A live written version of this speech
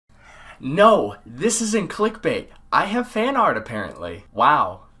No, this isn't clickbait. I have fan art apparently.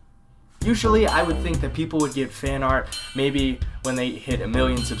 Wow. Usually I would think that people would get fan art maybe when they hit 1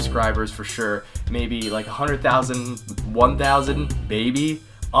 million subscribers for sure. Maybe like 100,000, 1,000, maybe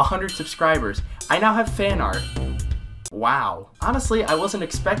 100 subscribers. I now have fan art. Wow. Honestly, I wasn't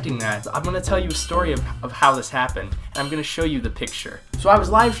expecting that. I'm going to tell you a story of how this happened, and I'm going to show you the picture. So I was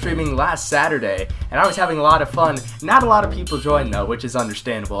live streaming last Saturday, and I was having a lot of fun. Not a lot of people joined though, which is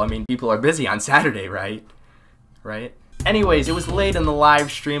understandable. I mean, people are busy on Saturday, right? Right? Anyways, it was late in the live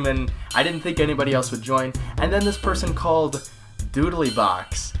stream, and I didn't think anybody else would join, and then this person called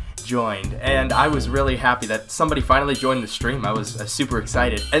Doodlybox joined, and I was really happy that somebody finally joined the stream. I was super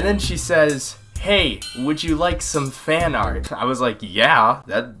excited. And then she says, "Hey, would you like some fan art?" I was like, yeah,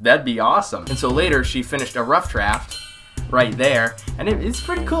 that'd be awesome. And so later she finished a rough draft right there, and it's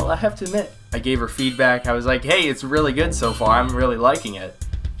pretty cool, I have to admit. I gave her feedback. I was like, hey, it's really good so far, I'm really liking it.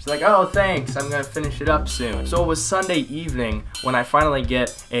 She's like, oh, thanks, I'm gonna finish it up soon. So it was Sunday evening when I finally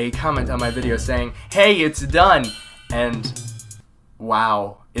get a comment on my video saying, hey, it's done. And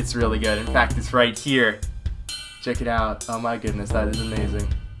wow, it's really good. In fact, it's right here. Check it out. Oh my goodness, that is amazing.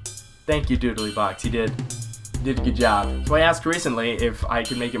 Thank you, Doodlybox, you did a good job. So I asked recently if I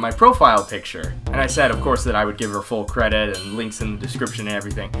could make it my profile picture. And I said, of course, that I would give her full credit and links in the description and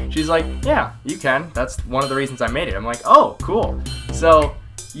everything. She's like, yeah, you can. That's one of the reasons I made it. I'm like, oh, cool. So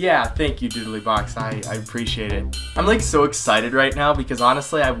yeah, thank you, Doodlybox. I appreciate it. I'm like so excited right now because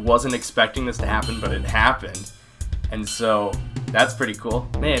honestly I wasn't expecting this to happen, but it happened. And so that's pretty cool.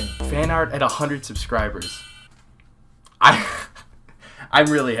 Man, fan art at 100 subscribers. I'm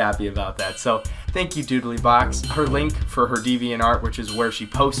really happy about that. So thank you, Doodlybox. Her link for her DeviantArt, which is where she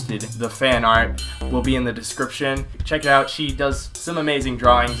posted the fan art, will be in the description. Check it out. She does some amazing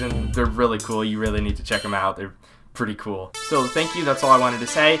drawings and they're really cool. You really need to check them out. They're pretty cool. So thank you, that's all I wanted to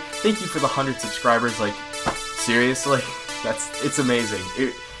say. Thank you for the 100 subscribers, like seriously, it's amazing.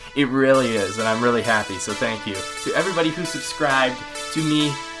 It really is, and I'm really happy, so thank you. To everybody who subscribed to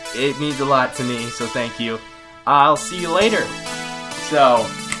me, it means a lot to me, so thank you. I'll see you later. So,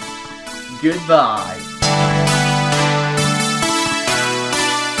 goodbye.